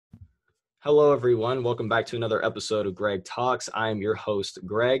Hello, everyone. Welcome back to another episode of Greg Talks. I'm your host,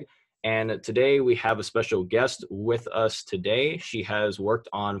 Greg, and today we have a special guest with us today. She has worked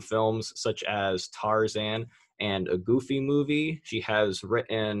on films such as Tarzan and A Goofy Movie. She has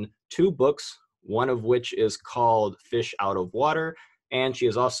written two books, one of which is called Fish Out of Water, and she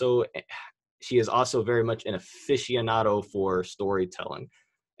is also very much an aficionado for storytelling.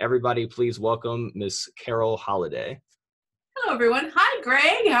 Everybody, please welcome Miss Carole Holliday. Hello, everyone. Hi,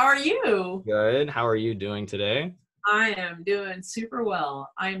 Greg. How are you? Good. How are you doing today? I am doing super well.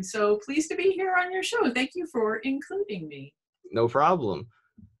 I'm so pleased to be here on your show. Thank you for including me. No problem.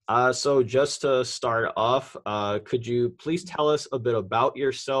 So just to start off, could you please tell us a bit about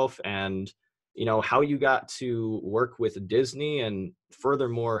yourself and, how you got to work with Disney and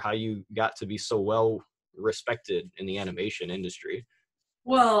furthermore, how you got to be so well respected in the animation industry?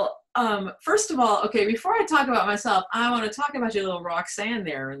 Well, first of all, okay, before I talk about myself, I want to talk about your little Roxanne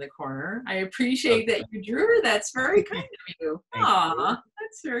there in the corner. I appreciate that you drew her. That's very kind of you. Thank Aw, you.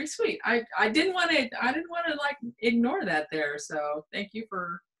 that's very sweet. I didn't want to like ignore that there. So thank you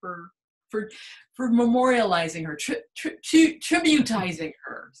for memorializing her, tributizing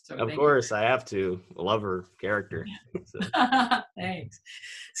her. So Of thank you. course, I have to love her character. So, Thanks.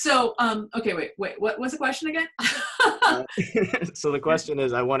 So, okay, wait, what was the question again? so the question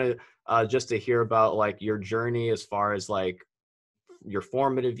is, I wanted just to hear about like your journey as far as like your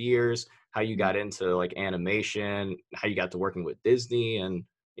formative years, how you got into like animation, how you got to working with Disney, and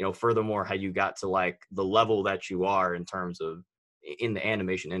furthermore, how you got to like the level that you are in terms of in the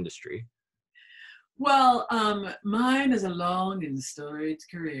animation industry. Well, mine is a long and storied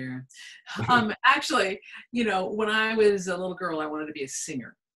career. Actually, when I was a little girl, I wanted to be a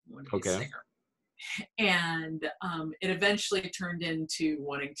singer. I wanted to be a Okay. singer. And it eventually turned into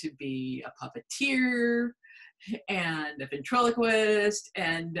wanting to be a puppeteer and a ventriloquist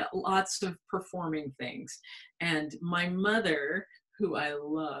and lots of performing things. And my mother, who I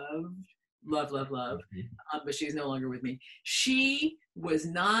love, Mhm. but she's no longer with me, she was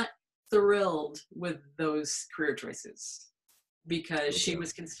not thrilled with those career choices because she Okay.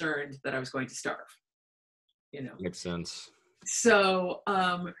 was concerned that I was going to starve, you know. Makes sense. So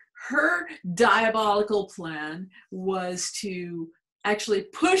her diabolical plan was to actually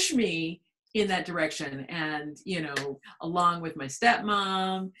push me in that direction and, along with my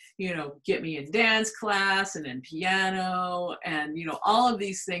stepmom, get me in dance class and in piano and, all of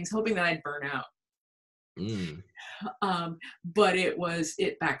these things, hoping that I'd burn out. Mm. But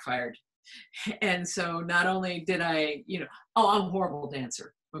it backfired. And so not only did I, I'm a horrible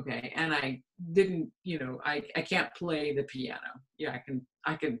dancer. Okay. And I didn't, I can't play the piano. Yeah,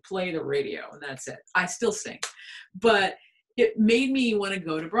 I can play the radio and that's it. I still sing. But it made me want to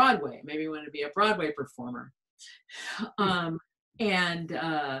go to Broadway, maybe want to be a Broadway performer. Um, and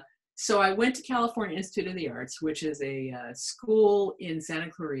so I went to California Institute of the Arts, which is a school in Santa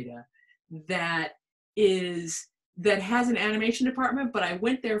Clarita that has an animation department, but I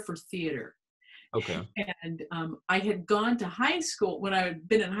went there for theater. Okay. And I had gone to high school. When I had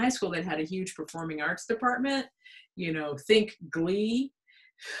been in high school, they had a huge performing arts department, think Glee.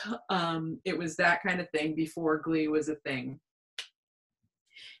 It was that kind of thing before Glee was a thing.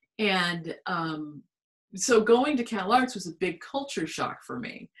 And so going to Cal Arts was a big culture shock for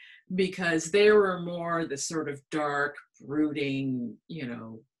me because they were more the sort of dark, brooding,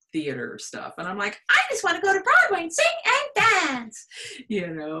 theater stuff. And I'm like, I just want to go to Broadway and sing and dance,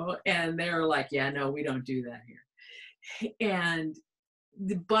 and they were like, yeah, no, we don't do that here. And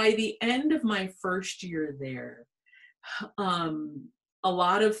by the end of my first year there, a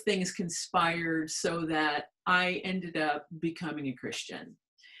lot of things conspired so that I ended up becoming a Christian.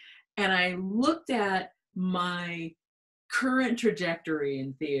 And I looked at my current trajectory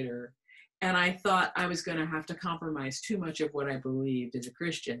in theater and I thought I was going to have to compromise too much of what I believed as a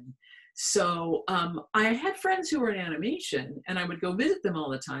Christian. So I had friends who were in animation and I would go visit them all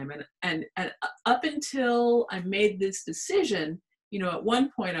the time. And up until I made this decision, at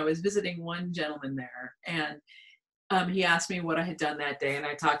one point I was visiting one gentleman there and he asked me what I had done that day. And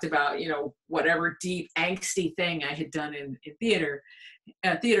I talked about, whatever deep angsty thing I had done in theater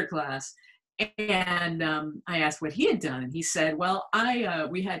class. And I asked what he had done, and he said, "Well,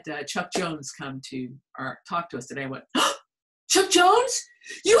 we had Chuck Jones come to talk to us today." I went, oh, "Chuck Jones?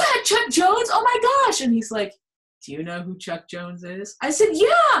 You had Chuck Jones? Oh my gosh!" And he's like, "Do you know who Chuck Jones is?" I said,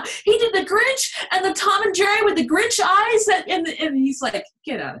 "Yeah, he did the Grinch and the Tom and Jerry with the Grinch eyes." And he's like,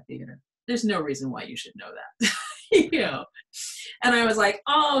 "Get out of theater. There's no reason why you should know that." And I was like,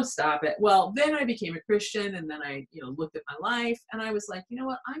 oh, stop it. Well, then I became a Christian, and then I, looked at my life, and I was like, you know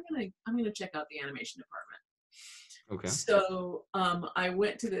what? I'm gonna check out the animation department. Okay. So I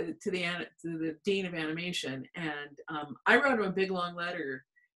went to the dean of animation, and I wrote him a big long letter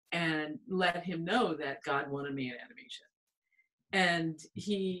and let him know that God wanted me in animation. And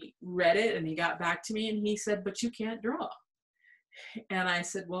he read it and he got back to me and he said, "But you can't draw." And I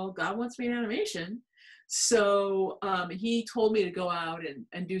said, "Well, God wants me in animation." So he told me to go out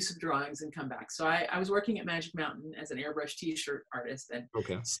and do some drawings and come back. So I was working at Magic Mountain as an airbrush t-shirt artist. And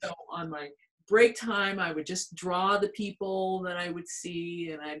Okay. so on my break time, I would just draw the people that I would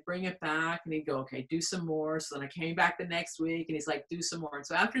see and I'd bring it back and he'd go, "Okay, do some more." So then I came back the next week and he's like, "Do some more." And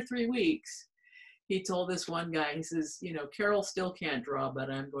so after 3 weeks, he told this one guy, he says, "Carole still can't draw,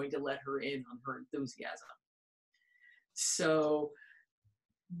 but I'm going to let her in on her enthusiasm." So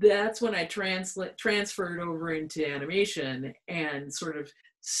that's when I transferred over into animation and sort of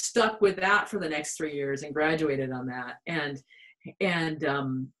stuck with that for the next 3 years and graduated on that. And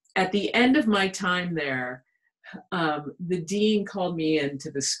at the end of my time there, the dean called me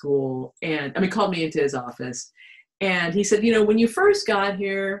into the school and called me into his office. And he said, "When you first got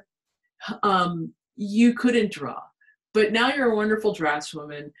here, you couldn't draw, but now you're a wonderful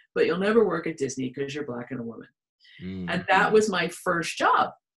draftswoman, but you'll never work at Disney because you're Black and a woman." And that was my first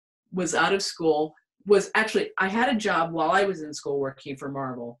job. Was out of school, I had a job while I was in school working for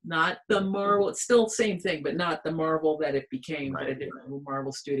Marvel, not the Marvel, it's still the same thing, but not the Marvel that it became, but a different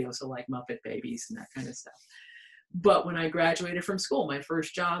Marvel studio, so like Muppet Babies and that kind of stuff. But when I graduated from school, my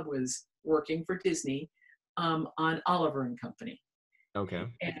first job was working for Disney on Oliver and Company. Okay.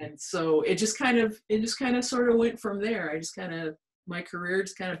 And so it just kind of sort of went from there. My career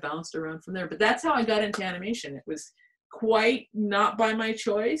just kind of bounced around from there. But that's how I got into animation. It was quite not by my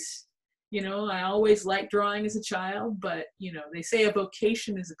choice. I always liked drawing as a child, but they say a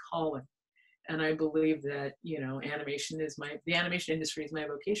vocation is a calling. And I believe that, the animation industry is my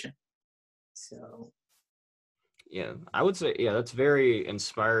vocation. So. Yeah, I would say, yeah, that's very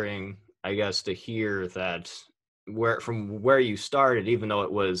inspiring, I guess, to hear that from where you started, even though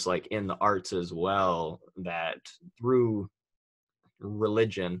it was like in the arts as well, that through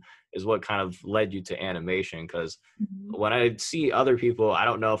religion is what kind of led you to animation. Because when I see other people, I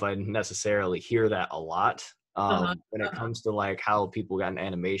don't know if I necessarily hear that a lot. When it comes to like how people got in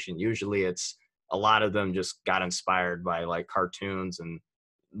animation, usually it's a lot of them just got inspired by like cartoons, and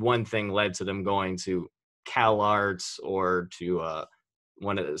one thing led to them going to Cal Arts or to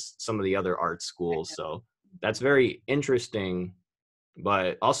some of the other art schools. So that's very interesting,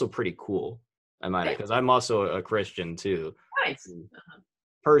 but also pretty cool, I might add, because I'm also a Christian too. Nice.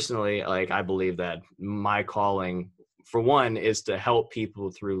 Personally, like, I believe that my calling, for one, is to help people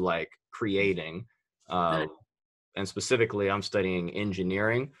through like creating, and specifically I'm studying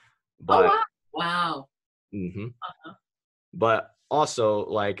engineering, but wow. But also,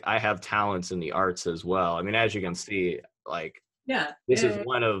 like, I have talents in the arts as well. I mean, as you can see, like, this is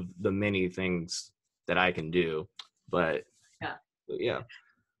one of the many things that I can do. But yeah.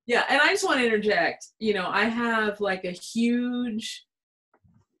 And I just want to interject. I have like a huge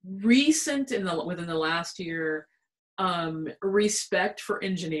recent within the last year respect for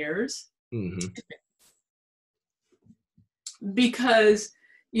engineers, because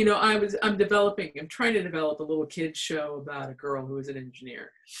I'm trying to develop a little kids show about a girl who is an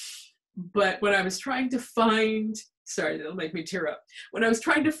engineer. But when I was trying to find, sorry, that'll make me tear up. When I was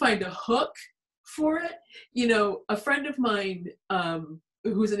trying to find a hook for it, a friend of mine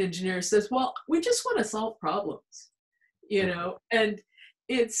who's an engineer says, "Well, we just want to solve problems," and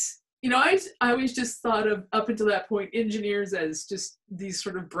it's, I always just thought of, up until that point, engineers as just these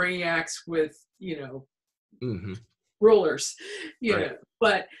sort of brainiacs with, rollers,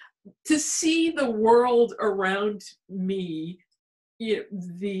 but to see the world around me,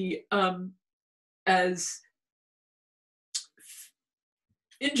 as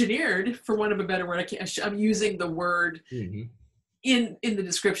engineered, for want of a better word, I'm using the word in the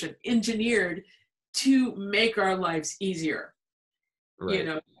description, engineered to make our lives easier.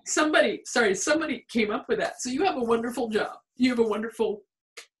 Right. Somebody came up with that. So you have a wonderful job. You have a wonderful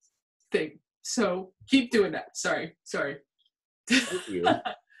thing. So keep doing that. Sorry. Thank you.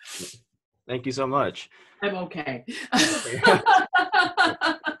 Thank you so much. I'm okay.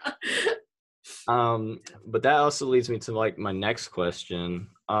 But that also leads me to like my next question.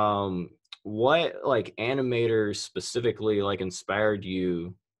 What like animators specifically like inspired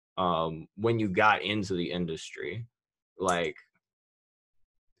you when you got into the industry? Like,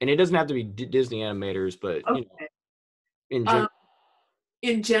 and it doesn't have to be Disney animators, but in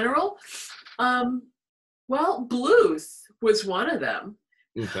general, well, Bluth was one of them.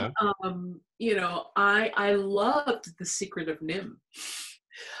 Okay. I loved The Secret of Nim.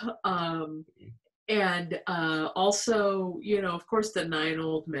 And also, you know, of course, the Nine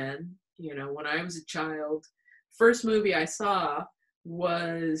Old Men. You know, when I was a child, first movie I saw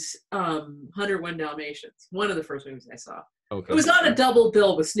was 101 Dalmatians. One of the first movies I saw. It Okay. was on a double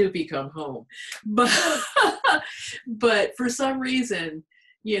bill with Snoopy Come Home, but but for some reason,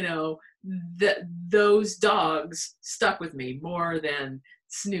 you know, those dogs stuck with me more than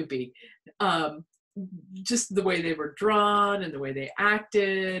Snoopy. Just the way they were drawn and the way they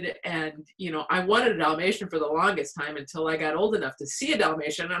acted, and you know, I wanted a Dalmatian for the longest time until I got old enough to see a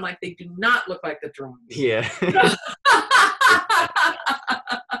Dalmatian, and I'm like, they do not look like the drawings. Yeah.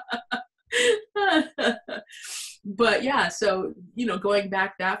 But yeah, so you know, going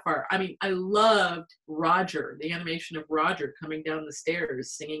back that far, I mean, I loved Roger, the animation of Roger coming down the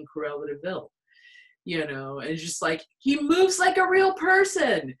stairs singing Cruella de Vil. You know, and it's just like he moves like a real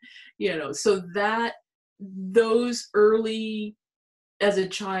person. You know, so that those early, as a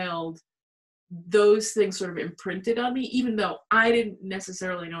child, those things sort of imprinted on me, even though I didn't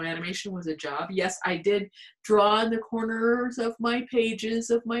necessarily know animation was a job. Yes, I did draw in the corners of my pages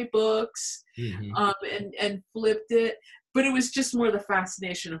of my books, and flipped it, but it was just more the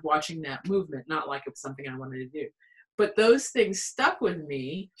fascination of watching that movement, not like it was something I wanted to do. But those things stuck with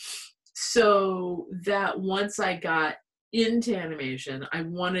me, so that once I got into animation, I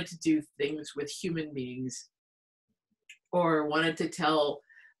wanted to do things with human beings, or wanted to tell,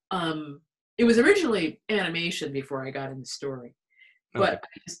 it was originally animation before I got into story, but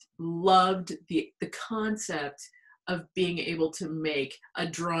I just loved the concept of being able to make a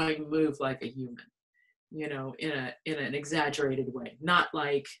drawing move like a human, you know, in an exaggerated way, not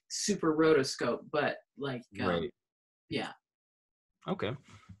like super rotoscope, but like, Right. yeah. Okay.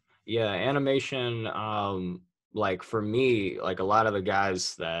 Yeah, animation, like for me, like a lot of the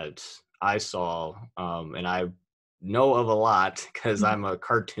guys that I saw, and I know of a lot because I'm a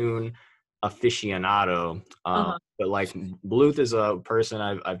cartoon aficionado. Uh-huh. But like Bluth is a person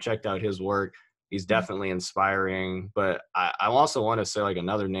I've checked out his work. He's definitely inspiring. But I also want to say like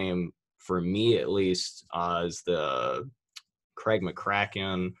another name for me at least is the Craig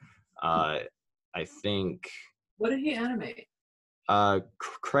McCracken. I think What did he animate?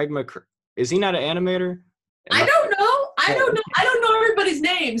 Craig is he not an animator? I don't know. I don't know. I don't know everybody's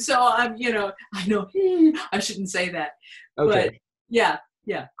name, so I'm, you know, I know I shouldn't say that, Okay. but yeah,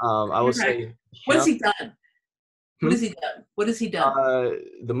 yeah. I would say What has him. he done? What has he done? What has he done?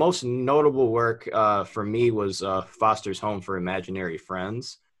 The most notable work for me was Foster's Home for Imaginary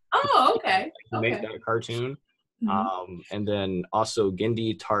Friends. Oh, okay. He made Okay. that cartoon. Mm-hmm. And then also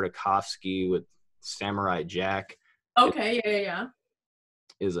Genndy Tartakovsky with Samurai Jack Okay. Yeah.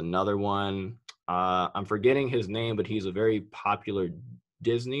 is another one. I'm forgetting his name, but he's a very popular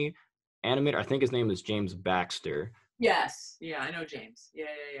Disney animator. I think his name is James Baxter. Yes. Yeah, I know James. Yeah.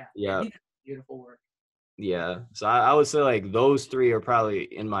 Yeah, Yeah. he does beautiful work. Yeah. So I would say like those three are probably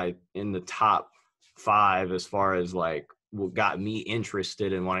in the top 5 as far as like what got me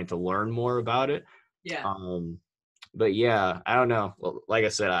interested in wanting to learn more about it. Yeah. But yeah, I don't know. Well, like I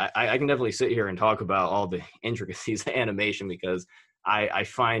said, I can definitely sit here and talk about all the intricacies of animation because I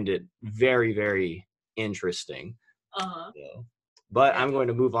find it very, very interesting. Uh-huh. So, but Yeah. I'm going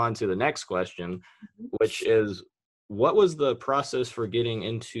to move on to the next question, Mm-hmm. which is what was the process for getting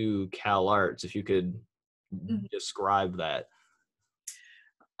into Cal Arts? If you could describe that.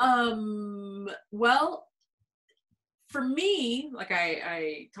 Well, for me, like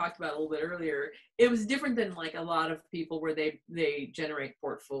I talked about a little bit earlier, it was different than like a lot of people where they generate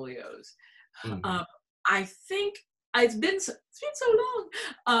portfolios. Mhm. I think it's been so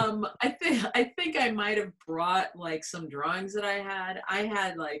long. I think I might have brought like some drawings that I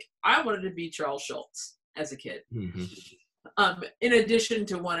had. Like I wanted to be Charles Schultz as a kid. Mhm. In addition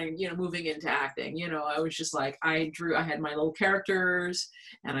to wanting, you know, moving into acting, you know, I was just like, I had my little characters,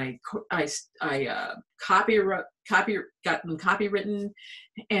 and I got them copywritten,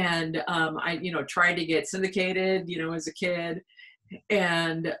 and I, you know, tried to get syndicated, you know, as a kid,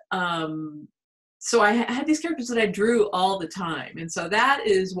 and so I had these characters that I drew all the time, and so that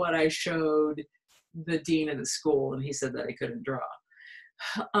is what I showed the dean of the school, and he said that I couldn't draw.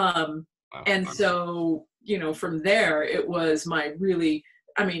 Wow. And so, you know, from there, it was my really,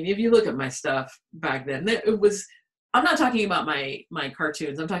 I mean, if you look at my stuff back then, it was, I'm not talking about my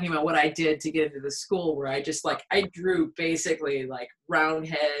cartoons. I'm talking about what I did to get into the school, where I just like, I drew basically like round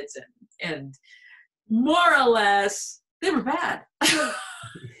heads, and more or less they were bad.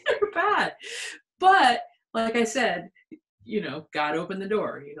 They were bad. But like I said, you know, God opened the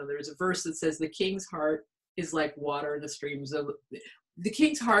door. You know, there's a verse that says the king's heart is like water in the streams of the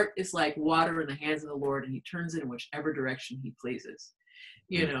king's heart is like water in the hands of the Lord, and he turns it in whichever direction he pleases.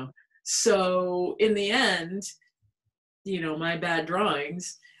 You know, So in the end, my bad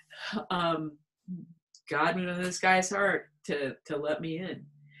drawings, God knew in this guy's heart to let me in.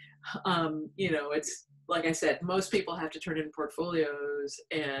 It's like I said, most people have to turn in portfolios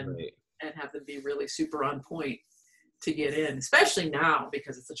and Right. have them be really super on point to get in, especially now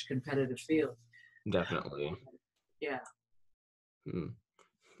because it's such a competitive field. Definitely. Yeah. Hmm.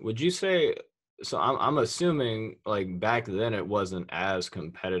 Would you say, so I'm assuming like back then it wasn't as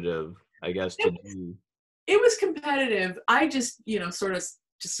competitive, I guess, to do. It was competitive. I just, sort of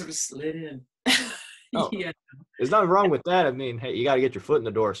slid in. Oh, Yeah. there's nothing wrong with that. I mean, hey, you got to get your foot in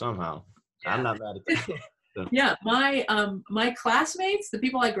the door somehow. Yeah. I'm not mad at that. So, Yeah. My classmates, the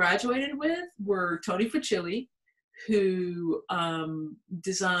people I graduated with, were Tony Fucilli, who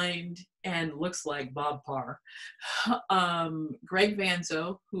designed and looks like Bob Parr, Greg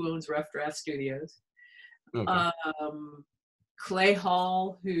Vanzo, who owns Rough Draft Studios, okay. Clay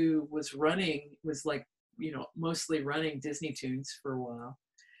Hall, who was like, mostly running Disney Toons for a while.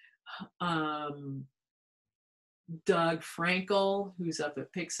 Doug Frankel, who's up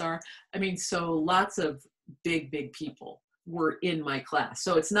at Pixar. I mean, so lots of big people were in my class.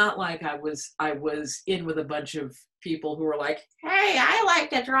 So it's not like I was in with a bunch of people who were like, hey, I like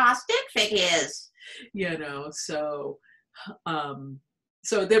to draw stick figures, so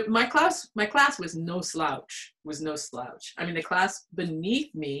my class was no slouch. I mean, the class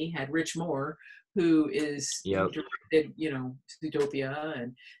beneath me had Rich Moore, who Yep. directed, Zootopia,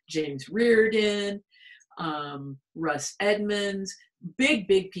 and James Reardon, Russ Edmonds,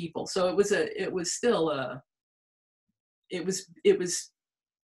 big people. So it was a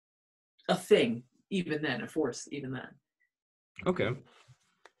thing even then, a force even then. Okay.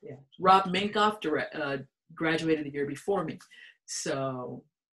 Yeah. Rob Minkoff graduated the year before me. So.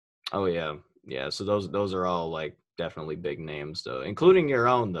 Oh yeah. Yeah. So those are all like definitely big names though, including your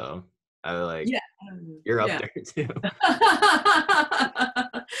own though. I like, yeah. You're up Yeah. there too.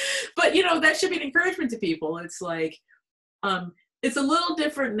 But that should be an encouragement to people. It's like, it's a little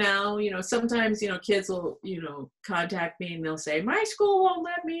different now. Sometimes, kids will, contact me and they'll say, my school won't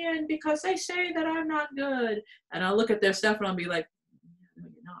let me in because they say that I'm not good. And I'll look at their stuff and I'll be like, no,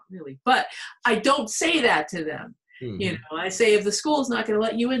 you're not really. But I don't say that to them. Mm-hmm. I say, if the school's not going to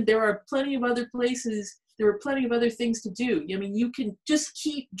let you in, there are plenty of other places. There are plenty of other things to do. I mean, you can just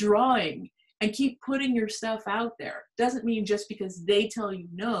keep drawing and keep putting your stuff out there. Doesn't mean just because they tell you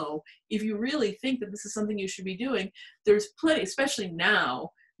no. If you really think that this is something you should be doing, there's plenty, especially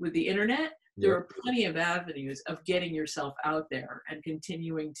now with the internet, there are plenty of avenues of getting yourself out there and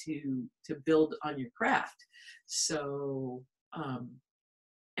continuing to build on your craft. So,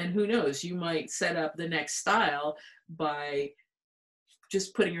 and who knows, you might set up the next style by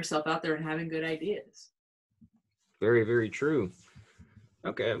just putting yourself out there and having good ideas. Very, very true.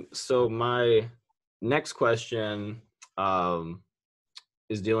 Okay, so my next question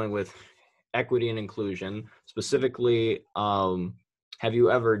is dealing with equity and inclusion. Specifically, have you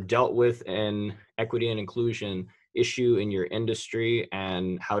ever dealt with an equity and inclusion issue in your industry,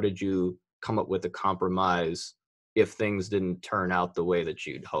 and how did you come up with a compromise if things didn't turn out the way that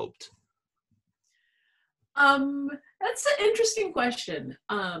you'd hoped? That's an interesting question.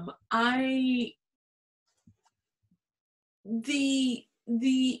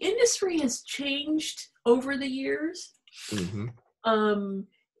 The industry has changed over the years. Mm-hmm.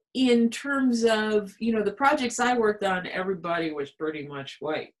 In terms of, the projects I worked on, everybody was pretty much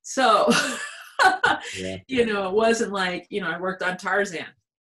white. So, Yeah. it wasn't like, I worked on Tarzan,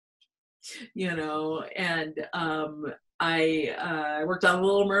 and I worked on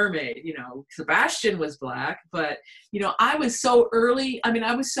Little Mermaid. Sebastian was black, but I was so early. I mean,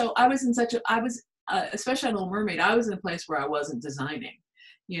 I was especially on Little Mermaid, I was in a place where I wasn't designing.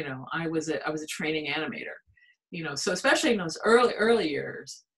 I was a training animator. So especially in those early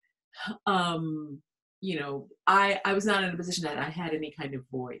years, I was not in a position that I had any kind of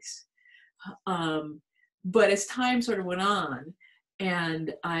voice. But as time sort of went on,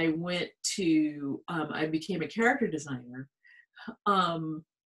 and I I became a character designer. And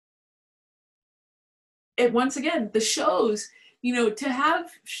once again, the shows, to have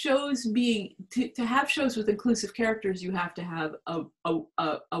shows with inclusive characters, you have to have a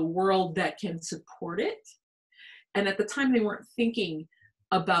world that can support it. And at the time, they weren't thinking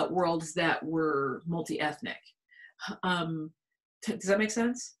about worlds that were multi-ethnic. Does that make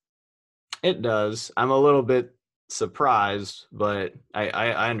sense? It does. I'm a little bit surprised, but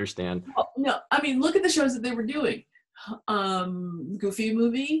I understand. No, I mean, look at the shows that they were doing. Goofy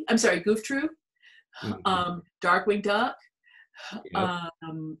Movie. I'm sorry, Goof Troop. Mm-hmm. Darkwing Duck. Yep.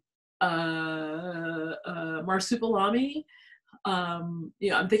 Marsupilami. I'm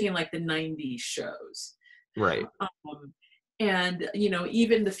thinking like the 90s shows. Right. Um, and,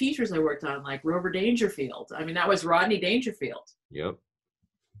 even the features I worked on, like Rover Dangerfield. I mean, that was Rodney Dangerfield, Yep.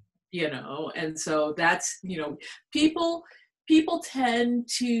 and so that's, people tend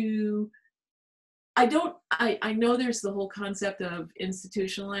to, I know there's the whole concept of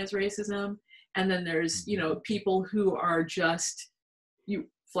institutionalized racism, and then there's, people who are just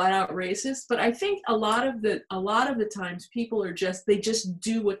flat out racist, but I think a lot of the times people are they just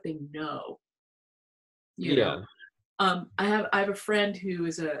do what they know. Yeah. I have a friend who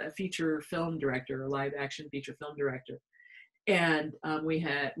is a feature film director, a live action feature film director, and we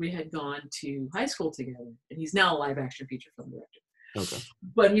had gone to high school together, and he's now a live action feature film director. Okay.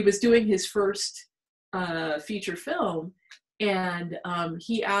 But he was doing his first feature film, and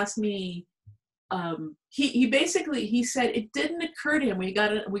he asked me. He said it didn't occur to him. We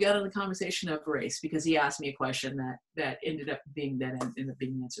got in the conversation of race because he asked me a question that ended up being the answer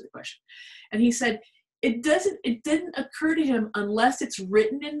to the question, and he said it didn't occur to him unless it's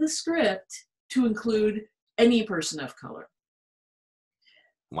written in the script to include any person of color.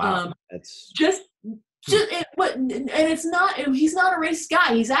 Wow, that's just and it's not. He's not a racist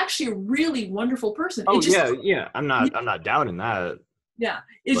guy. He's actually a really wonderful person. Oh, yeah. I'm not doubting that. Yeah,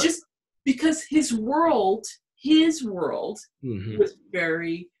 it's just because his world was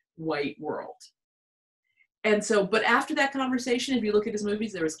very white world. And so, but after that conversation, if you look at his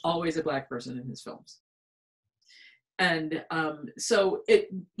movies, there was always a black person in his films. And so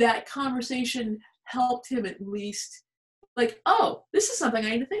that conversation helped him at least, like, oh, this is something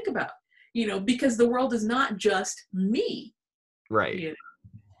I need to think about, because the world is not just me. Right.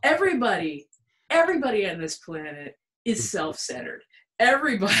 Everybody on this planet is self-centered.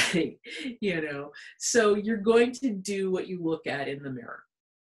 Everybody, so you're going to do what you look at in the mirror.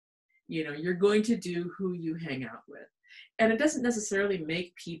 You're going to do who you hang out with. And it doesn't necessarily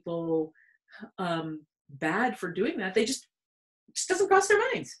make people bad for doing that. They just doesn't cross their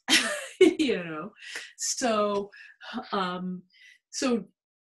minds, So, so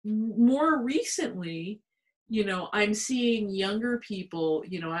more recently, I'm seeing younger people.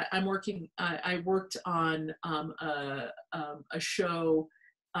 I worked on a show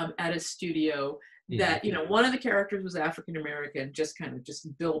at a studio that, one of the characters was African American, just kind of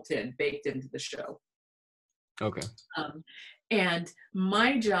baked into the show. Okay. And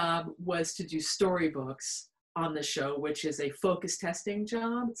my job was to do storybooks on the show, which is a focus testing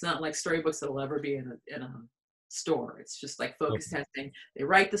job. It's not like storybooks that will ever be in a store. It's just like focus testing. They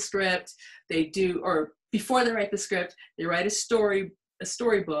write the script, or before they write the script, they write a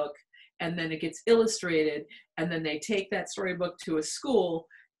storybook, and then it gets illustrated, and then they take that storybook to a school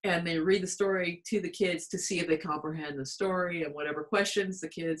and they read the story to the kids to see if they comprehend the story, and whatever questions the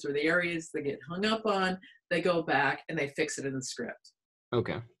kids or the areas they get hung up on, they go back and they fix it in the script.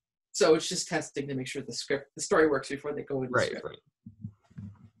 Okay. So it's just testing to make sure the story works before they go in the script. Right.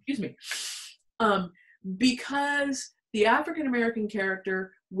 Excuse me. Because the African American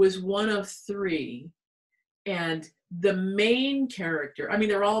character was one of three, and the main character, I mean,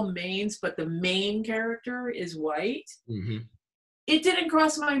 they're all mains, but the main character is white. Mm-hmm. It didn't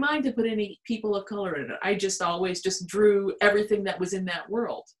cross my mind to put any people of color in it. I just always drew everything that was in that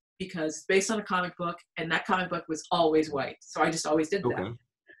world, because based on a comic book, and that comic book was always white. So I just always did that.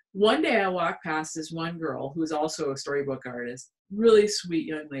 One day I walked past this one girl who's also a storybook artist, really sweet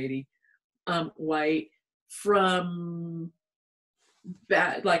young lady, white, from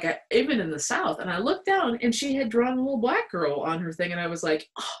even in the South. And I looked down and she had drawn a little black girl on her thing. And I was like,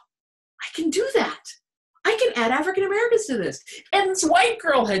 oh, I can do that. I can add African Americans to this. And this white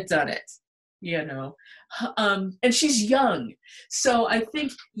girl had done it, and she's young. So I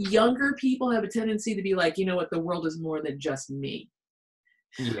think younger people have a tendency to be like, you know what, the world is more than just me.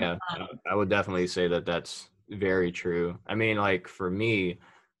 Yeah, I would definitely say that that's very true. I mean, like, for me,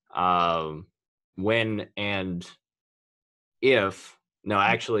 when I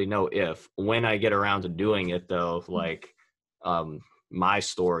get around to doing it, though, like, my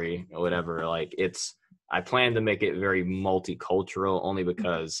story or whatever, like, I plan to make it very multicultural, only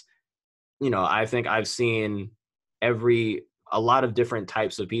because, I think I've seen a lot of different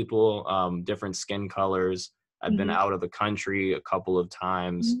types of people, different skin colors. I've been out of the country a couple of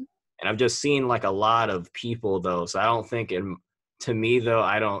times, and I've just seen like a lot of people, though. So I don't think it'd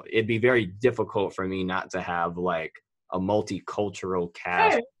be very difficult for me not to have like a multicultural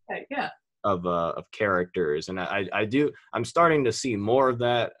cast of characters. And I'm starting to see more of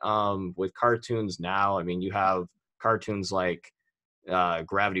that with cartoons now. I mean, you have cartoons like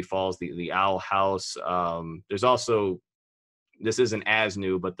Gravity Falls, the Owl House. There's also, this isn't as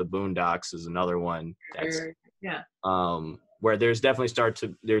new, but the Boondocks is another one that's where there's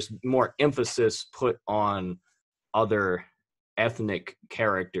definitely there's more emphasis put on other ethnic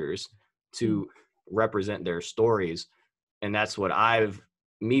characters to represent their stories. And that's what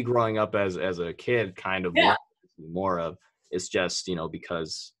me growing up as a kid kind of Yeah. learned more of. It's just, you know,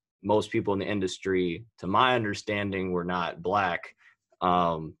 because most people in the industry, to my understanding, were not Black.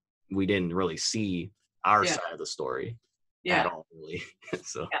 We didn't really see our Yeah. side of the story at Yeah. all, really.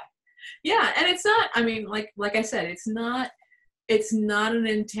 So Yeah. Yeah. And it's not, I mean, like I said, it's not an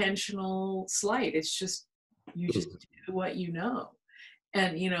intentional slight. It's just, you just do what you know.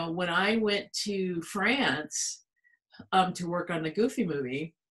 And, you know, when I went to France to work on the Goofy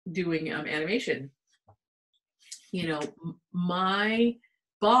movie, doing animation, you know, my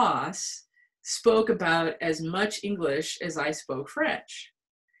boss spoke about as much English as I spoke French.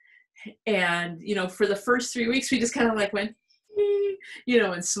 And, you know, for the first 3 weeks, we just kind of like went, you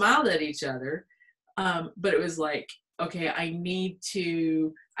know, and smiled at each other. But it was like, okay, I need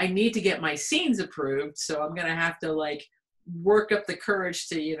to get my scenes approved. So I'm going to have to like work up the courage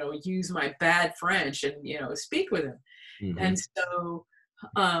to, you know, use my bad French and, you know, speak with him. mm-hmm. And so,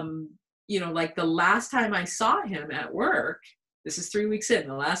 you know, like the last time I saw him at work, this is 3 weeks in,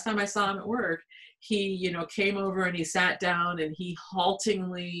 the last time I saw him at work, he, you know, came over and he sat down and he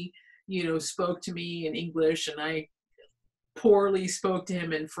haltingly, you know, spoke to me in English, and I poorly spoke to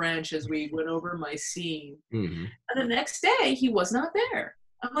him in French as we went over my scene. Mm-hmm. And the next day he was not there.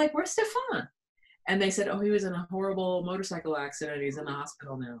 I'm like, where's Stefan? And they said, oh, he was in a horrible motorcycle accident. He's in the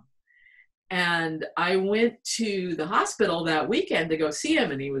hospital now. And I went to the hospital that weekend to go see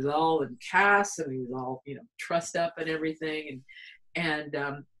him, and he was all in casts and he was all, you know, trussed up and everything. And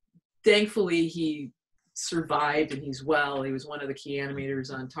thankfully he survived and he's well. He was one of the key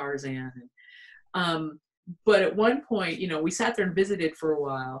animators on Tarzan. And, but at one point, you know, we sat there and visited for a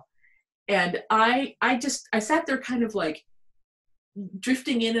while, and I sat there kind of like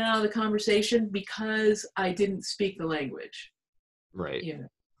drifting in and out of the conversation because I didn't speak the language. Right. You know.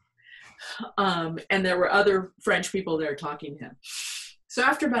 And there were other French people there talking to him. So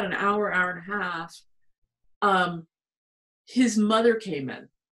after about an hour, hour and a half, his mother came in.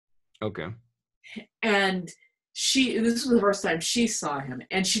 Okay. And this was the first time she saw him,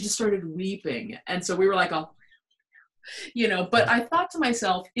 and she just started weeping. And so we were like, oh, you know, but I thought to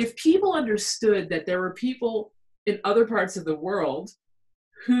myself, if people understood that there were people in other parts of the world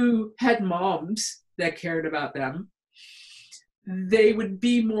who had moms that cared about them, they would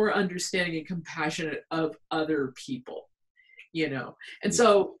be more understanding and compassionate of other people, you know. And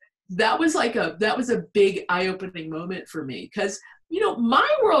so that was a big eye-opening moment for me, because, you know, my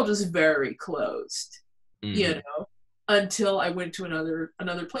world is very closed, mm-hmm. you know, until I went to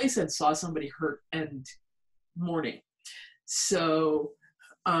another place and saw somebody hurt and mourning. So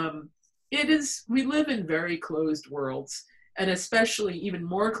we live in very closed worlds, and especially even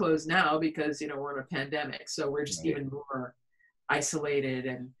more closed now because, you know, we're in a pandemic. So we're just even more isolated,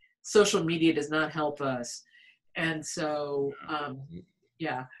 and social media does not help us. And so,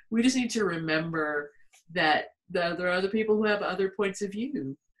 yeah, we just need to remember that there are other people who have other points of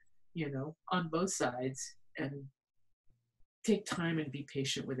view, you know, on both sides, and take time and be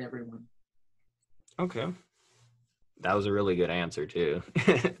patient with everyone. Okay. That was a really good answer too.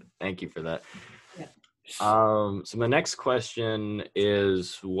 Thank you for that. Yeah. So my next question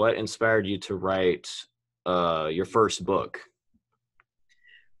is, what inspired you to write your first book?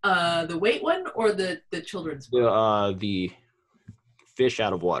 The weight one or the children's book? The Fish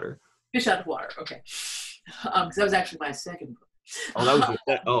Out of Water. Fish Out of Water. Okay. Because that was actually my second book. Oh, that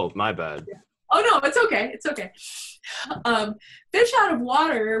was oh, my bad. Yeah. Oh no, it's okay. It's okay. Fish Out of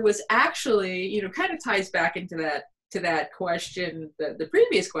Water was actually, you know, kind of ties back into that question, the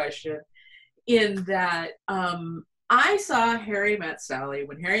previous question, in that I saw Harry Met Sally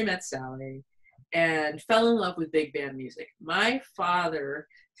when Harry Met Sally, and fell in love with big band music. My father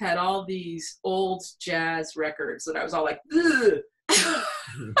had all these old jazz records that I was all like, ugh.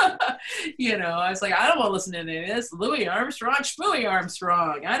 You know, I was like, I don't want to listen to any of this. Louis Armstrong, Schmooey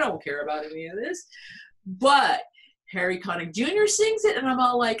Armstrong. I don't care about any of this. But Harry Connick Jr. sings it, and I'm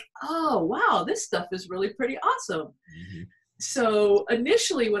all like, oh, wow, this stuff is really pretty awesome. Mm-hmm. So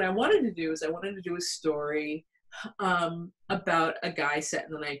initially what I wanted to do is I wanted to do a story about a guy set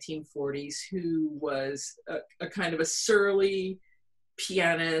in the 1940s who was a kind of a surly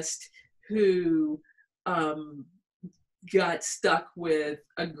pianist who got stuck with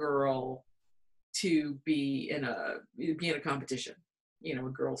a girl to be in a competition, you know,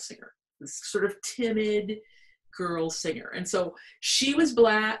 a girl singer, this sort of timid girl singer. And so she was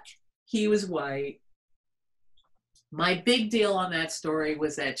Black, he was white, My big deal on that story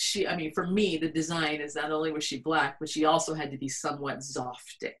was that she, I mean, for me, the design is not only was she Black, but she also had to be somewhat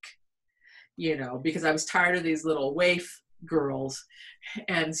Zoftic, you know, because I was tired of these little waif girls.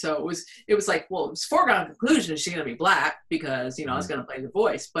 And so it was like, well, it was foregone conclusion she's going to be Black because, you know, I was going to play the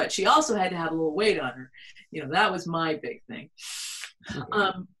voice, but she also had to have a little weight on her. You know, that was my big thing.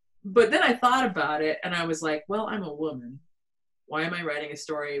 But then I thought about it and I was like, well, I'm a woman. Why am I writing a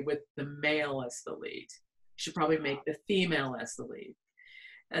story with the male as the lead? Should probably make the female as the lead.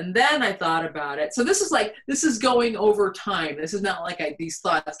 And then I thought about it. So this is going over time. This is not like these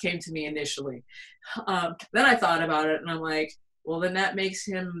thoughts came to me initially. Then I thought about it and I'm like, well, then that makes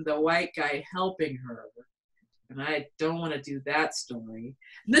him the white guy helping her. And I don't want to do that story.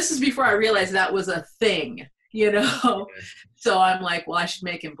 And this is before I realized that was a thing, you know? So I'm like, well, I should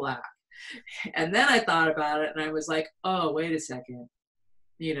make him Black. And then I thought about it and I was like, oh, wait a second.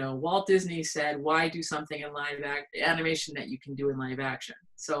 You know, Walt Disney said, why do something in animation that you can do in live action?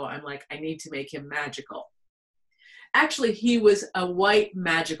 So I'm like, I need to make him magical. Actually, he was a white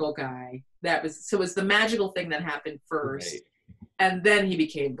magical guy. It was the magical thing that happened first. Right. And then he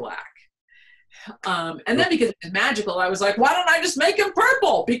became Black. And then because he was magical, I was like, why don't I just make him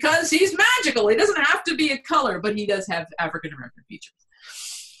purple? Because he's magical. He doesn't have to be a color, but he does have African-American features.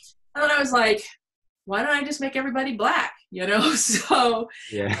 And then I was like, why don't I just make everybody Black? You know, so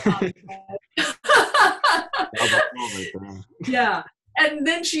yeah. Yeah. And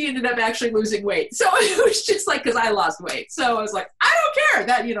then she ended up actually losing weight. So it was just like, because I lost weight. So I was like, I don't care.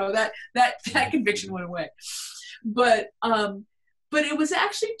 That, you know, that conviction went away. But it was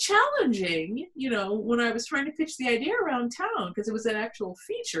actually challenging, you know, when I was trying to pitch the idea around town, because it was an actual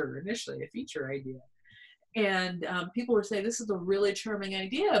feature initially, a feature idea. And people were saying, this is a really charming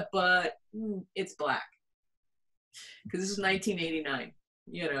idea, but it's Black. Because this is 1989,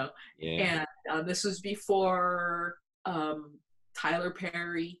 you know, yeah. And this was before Tyler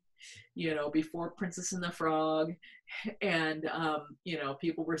Perry, you know, before Princess and the Frog, and you know,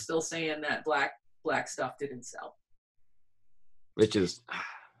 people were still saying that black stuff didn't sell. Which is,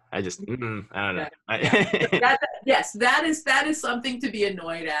 I don't know. Yeah. Yes, that is something to be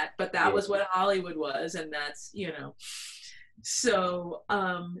annoyed at, but that was what Hollywood was, and that's, you know. So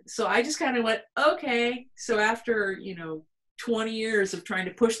I just kind of went, okay. So after, you know, 20 years of trying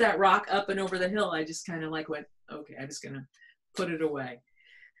to push that rock up and over the hill, I just kind of like went, okay, I'm just going to put it away.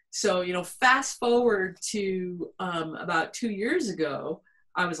 So, you know, fast forward to about 2 years ago,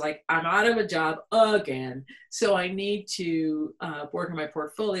 I was like, I'm out of a job again. So I need to work on my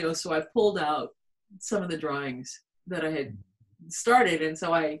portfolio. So I pulled out some of the drawings that I had started. And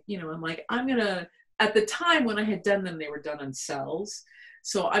so I'm like, at the time when I had done them, they were done on cells.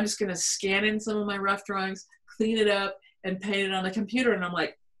 So I'm just going to scan in some of my rough drawings, clean it up, and paint it on the computer. And I'm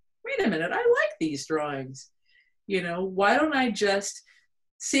like, wait a minute, I like these drawings. You know, why don't I just,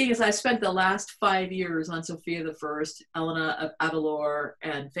 seeing as I spent the last 5 years on Sophia the First, Elena of Avalor,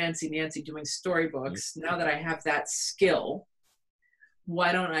 and Fancy Nancy doing storybooks, now that I have that skill,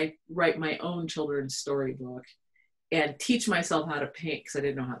 why don't I write my own children's storybook and teach myself how to paint, because I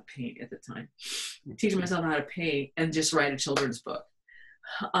didn't know how to paint at the time. Teach myself how to paint and just write a children's book.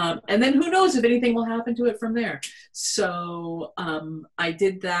 And then who knows if anything will happen to it from there. So I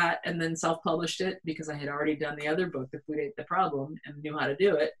did that and then self-published it because I had already done the other book, The Food Ate the Problem, and knew how to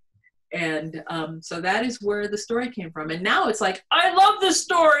do it. And so that is where the story came from. And now it's like, I love this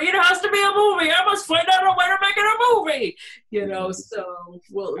story. It has to be a movie. I must find out a way to make it a movie. You know, so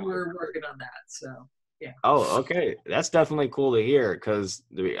we're working on that. So. Yeah. Oh, okay. That's definitely cool to hear, because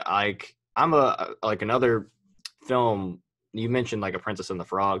I'm another film. You mentioned like A Princess and the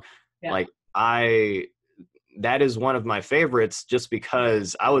Frog. Yeah. Like that is one of my favorites, just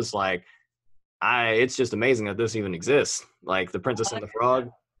because I was like, it's just amazing that this even exists. Like The Princess and the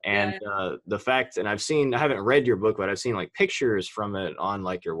Frog, and the fact, and I haven't read your book, but I've seen like pictures from it on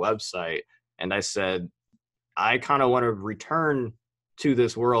like your website, and I said, I kind of want to return to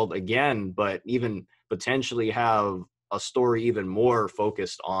this world again, but even potentially have a story even more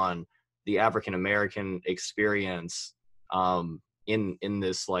focused on the African American experience in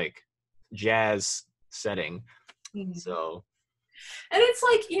this like jazz setting. Mm-hmm. So, and it's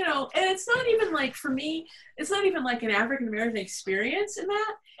like, you know, and it's not even like, for me, it's not even like an African American experience in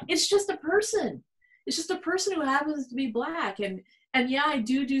that. It's just a person. It's just a person who happens to be Black. And yeah, I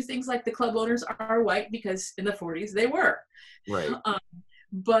do things like the club owners are white because in the 40s they were. Right.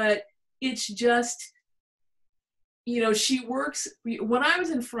 But it's just, you know, she works, when I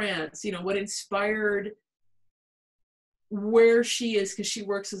was in France, you know, what inspired where she is, because she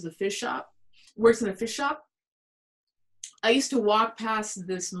works in a fish shop, I used to walk past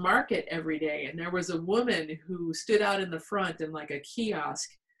this market every day, and there was a woman who stood out in the front in like a kiosk,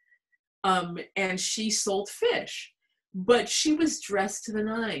 and she sold fish, but she was dressed to the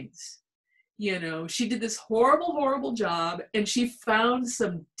nines. You know, she did this horrible, horrible job, and she found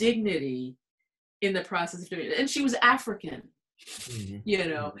some dignity in the process of doing it. And she was African, you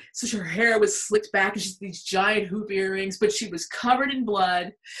know, so her hair was slicked back and she had these giant hoop earrings, but she was covered in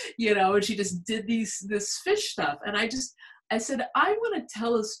blood, you know, and she just did this fish stuff. And I said, I want to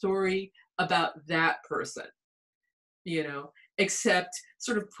tell a story about that person, you know, except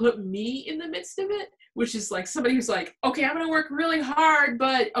sort of put me in the midst of it, which is like somebody who's like, okay, I'm going to work really hard,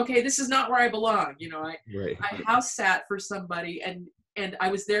 but okay, this is not where I belong. You know, I house sat for somebody, and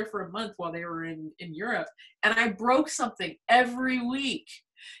I was there for a month while they were in Europe, and I broke something every week,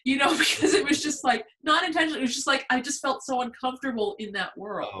 you know, because it was just like, not intentionally, it was just like, I just felt so uncomfortable in that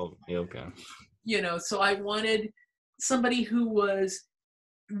world. Oh, okay. You know, so I wanted somebody who was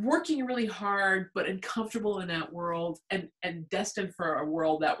working really hard but uncomfortable in that world, and destined for a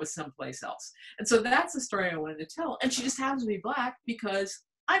world that was someplace else. And so that's the story I wanted to tell. And she just happens to be Black because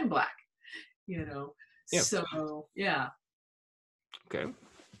I'm Black, you know. Yeah. So yeah. Okay,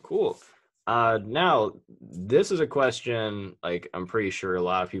 cool. Now this is a question like I'm pretty sure a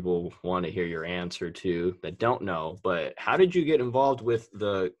lot of people want to hear your answer to that don't know, but how did you get involved with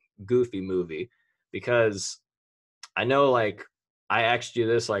the Goofy movie? Because I know like I asked you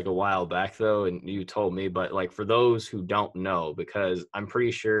this like a while back though, and you told me, but like for those who don't know, because I'm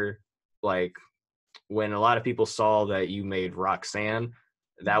pretty sure like when a lot of people saw that you made Roxanne,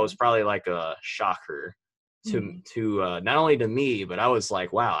 that was probably like a shocker to not only to me, but I was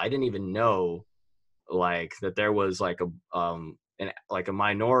like, wow, I didn't even know like that there was like a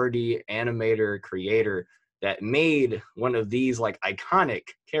minority animator creator that made one of these like iconic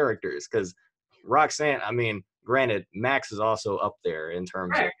characters. Because Roxanne, I mean, granted, Max is also up there in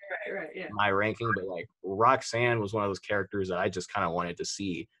terms of my ranking, but like Roxanne was one of those characters that I just kind of wanted to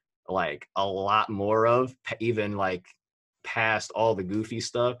see like a lot more of, even like past all the Goofy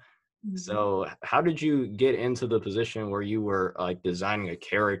stuff. So how did you get into the position where you were like designing a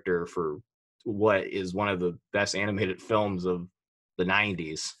character for what is one of the best animated films of the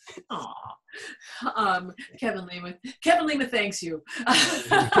 90s? Kevin Lima thanks you.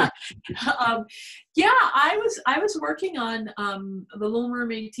 Yeah, I was working on the Little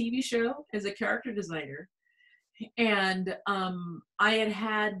Mermaid TV show as a character designer, and I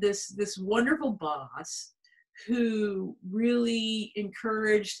had this wonderful boss who really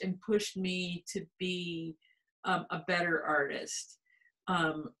encouraged and pushed me to be a better artist,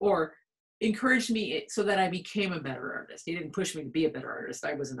 or encouraged me so that I became a better artist. He didn't push me to be a better artist.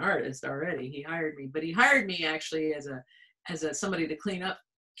 I was an artist already. He hired me, but he hired me actually as a somebody to clean up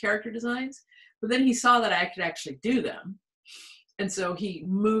character designs. But then he saw that I could actually do them, and so he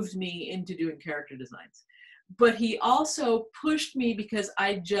moved me into doing character designs. But he also pushed me because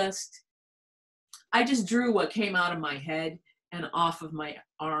I just drew what came out of my head and off of my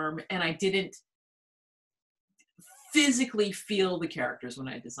arm, and I didn't physically feel the characters when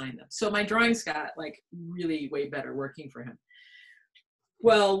I designed them. So my drawings got like really way better working for him.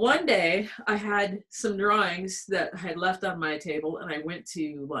 Well, one day I had some drawings that I had left on my table, and I went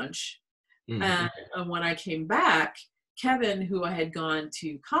to lunch. And when I came back, Kevin, who I had gone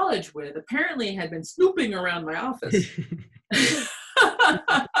to college with, apparently had been snooping around my office.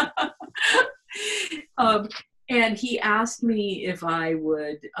 And he asked me if I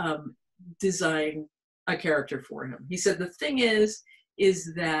would design a character for him. He said, the thing is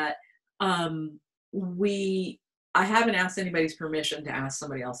that I haven't asked anybody's permission to ask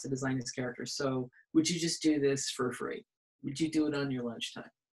somebody else to design his character. So would you just do this for free? Would you do it on your lunchtime?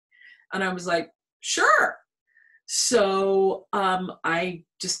 And I was like, sure. So I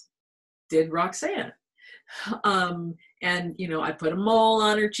just did Roxanne. And, you know, I put a mole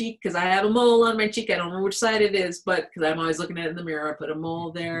on her cheek because I have a mole on my cheek. I don't remember which side it is, but because I'm always looking at it in the mirror, I put a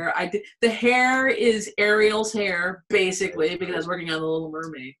mole there. The hair is Ariel's hair, basically, because I was working on The Little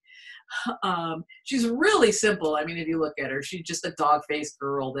Mermaid. She's really simple. I mean, if you look at her, she's just a dog-faced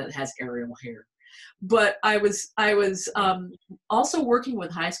girl that has Ariel hair. But I was also working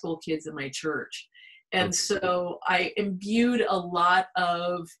with high school kids in my church. And so I imbued a lot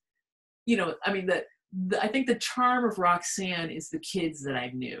of, you know, I mean, I think the charm of Roxanne is the kids that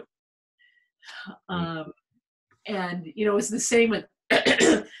I knew. And, you know, it's the same with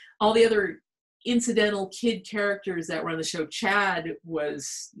all the other incidental kid characters that were on the show. Chad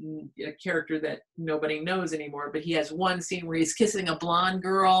was a character that nobody knows anymore, but he has one scene where he's kissing a blonde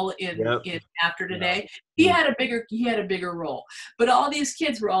girl in After Today. He had a bigger role. But all these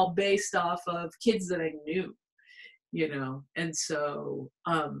kids were all based off of kids that I knew. And so,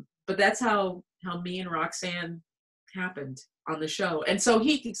 but that's how me and Roxanne happened on the show. And so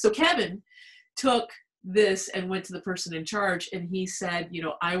Kevin took this and went to the person in charge, and he said,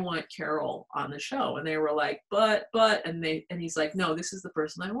 I want Carole on the show. And they were like, but, and he's like, no, this is the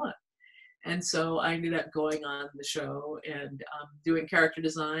person I want. And so I ended up going on the show and doing character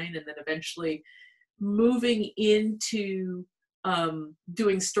design, and then eventually moving into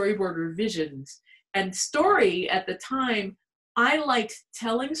doing storyboard revisions. And story at the time, I liked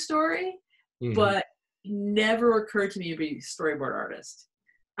telling story, but never occurred to me to be a storyboard artist.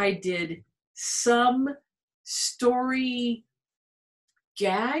 I did some story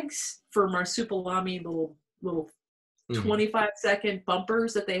gags for Marsupilami, little 25-second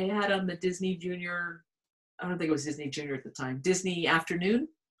bumpers that they had on the Disney Junior. I don't think it was Disney Junior at the time. Disney Afternoon.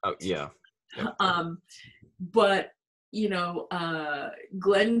 Oh yeah. Yep. But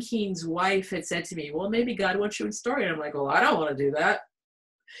Glenn Keane's wife had said to me, well, maybe God wants you in story. And I'm like, well, I don't want to do that.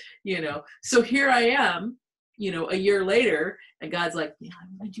 So here I am, a year later, and God's like, yeah, I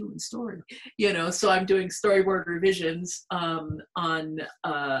want you in story. So I'm doing storyboard revisions on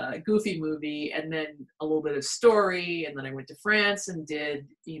Goofy Movie, and then a little bit of story, and then I went to France and did,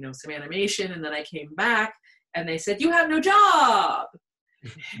 some animation, and then I came back, and they said, you have no job.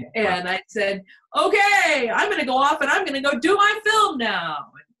 And I said, okay, I'm going to go off and I'm going to go do my film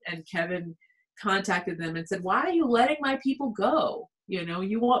now. And Kevin contacted them and said, why are you letting my people go?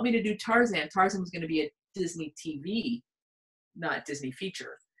 You want me to do Tarzan. Tarzan was going to be a Disney TV, not Disney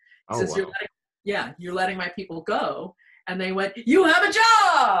feature. Oh, so wow. you're letting my people go. And they went, you have a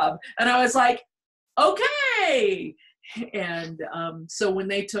job. And I was like, okay. And so when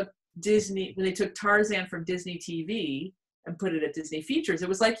they took Tarzan from Disney TV and put it at Disney Features, it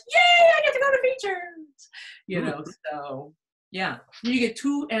was like, yay, I get to go to Features. So yeah, you get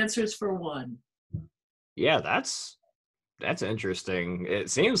 2 answers for 1. Yeah, that's interesting. It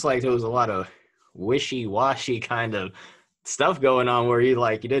seems like there was a lot of wishy-washy kind of stuff going on where you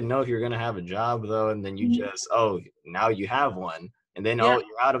didn't know if you were going to have a job though, and then you just, now you have one, and then you're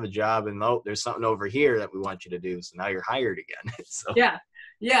out of a job, and there's something over here that we want you to do, so now you're hired again. So yeah,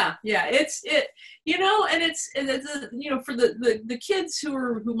 it's for the kids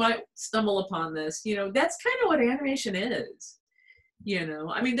who might stumble upon this, that's kind of what animation is.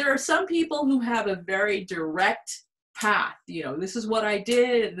 I mean, there are some people who have a very direct path, this is what I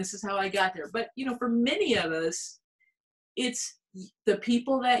did and this is how I got there, but for many of us, it's the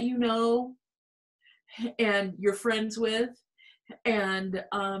people that and you're friends with, and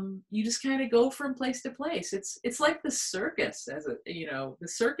you just kind of go from place to place. It's like the circus. The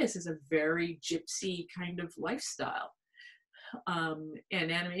circus is a very gypsy kind of lifestyle, and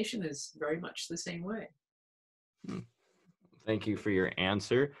animation is very much the same way. Thank you for your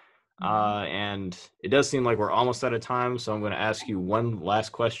answer. And it does seem like we're almost out of time, so I'm going to ask you one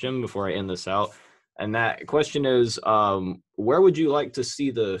last question before I end this out. And that question is, where would you like to see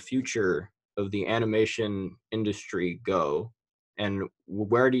the future of the animation industry go? And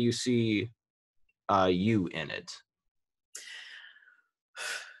where do you see you in it?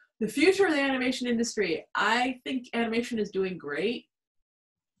 The future of the animation industry, I think animation is doing great.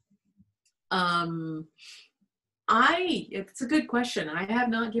 It's a good question. I have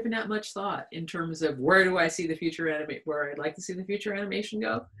not given that much thought in terms of where do I see the future where I'd like to see the future animation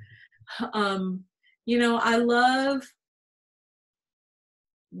go. I love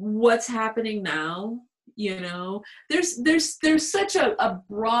what's happening now. There's such a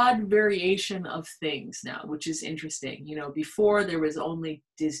broad variation of things now, which is interesting. Before there was only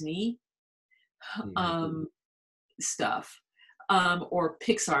Disney stuff, or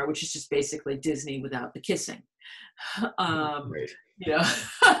Pixar, which is just basically Disney without the kissing. Right.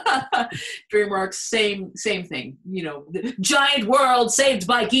 DreamWorks, same thing. The giant world saved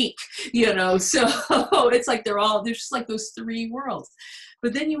by geek. So it's like there's just like those 3 worlds.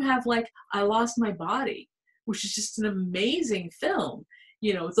 But then you have I Lost My Body, which is just an amazing film.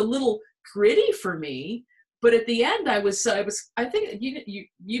 It's a little gritty for me, but at the end I think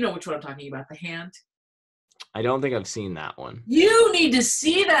you know which one I'm talking about, The Hand. I don't think I've seen that one. You need to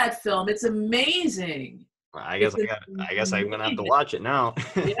see that film. It's amazing. I guess I'm gonna have to watch it now.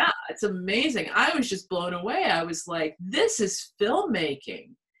 Yeah, it's amazing. I was just blown away. I was like, this is filmmaking.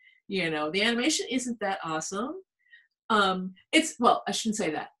 The animation isn't that awesome. I shouldn't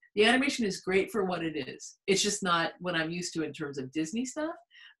say that. The animation is great for what it is. It's just not what I'm used to in terms of Disney stuff,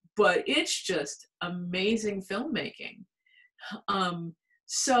 but it's just amazing filmmaking.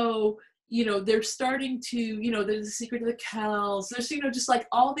 So they're starting to, there's The Secret of the Kells. There's, just like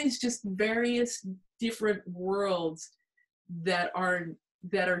all these just various different worlds that are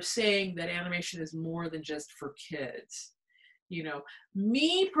that are saying that animation is more than just for kids. You know,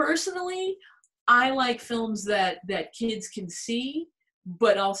 me personally, I like films that kids can see,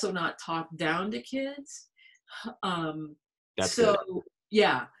 but also not talk down to kids. That's So good.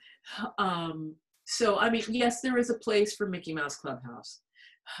 yeah. So I mean, yes, there is a place for Mickey Mouse Clubhouse.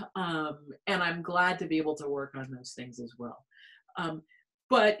 And I'm glad to be able to work on those things as well.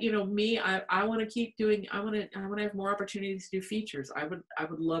 But you know, me, I want to keep doing. I want to have more opportunities to do features. I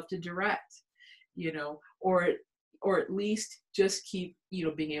would love to direct, you know, or at least just keep, you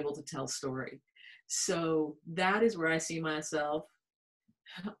know, being able to tell story. So that is where I see myself,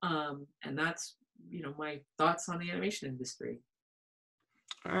 and that's, you know, my thoughts on the animation industry.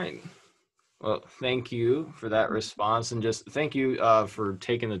 All right. Well, thank you for that response, and just thank you for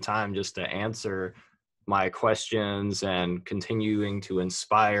taking the time just to answer my questions and continuing to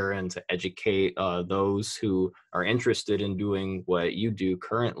inspire and to educate those who are interested in doing what you do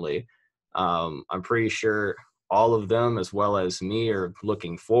currently. I'm pretty sure all of them, as well as me, are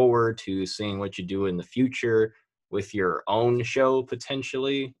looking forward to seeing what you do in the future with your own show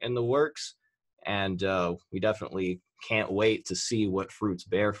potentially in the works. And we definitely can't wait to see what fruits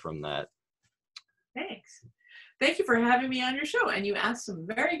bear from that. Thanks. Thank you for having me on your show, and you asked some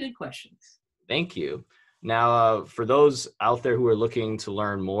very good questions. Thank you. Now, for those out there who are looking to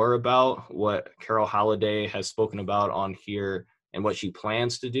learn more about what Carole Holliday has spoken about on here and what she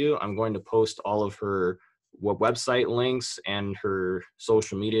plans to do, I'm going to post all of her website links and her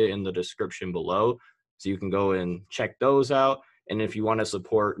social media in the description below. So you can go and check those out. And if you want to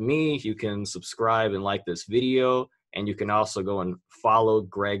support me, you can subscribe and like this video. And you can also go and follow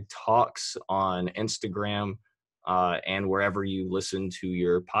Greg Talks on Instagram and wherever you listen to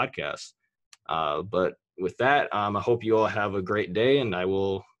your podcast. But with that, I hope you all have a great day, and I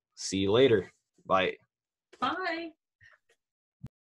will see you later. Bye. Bye.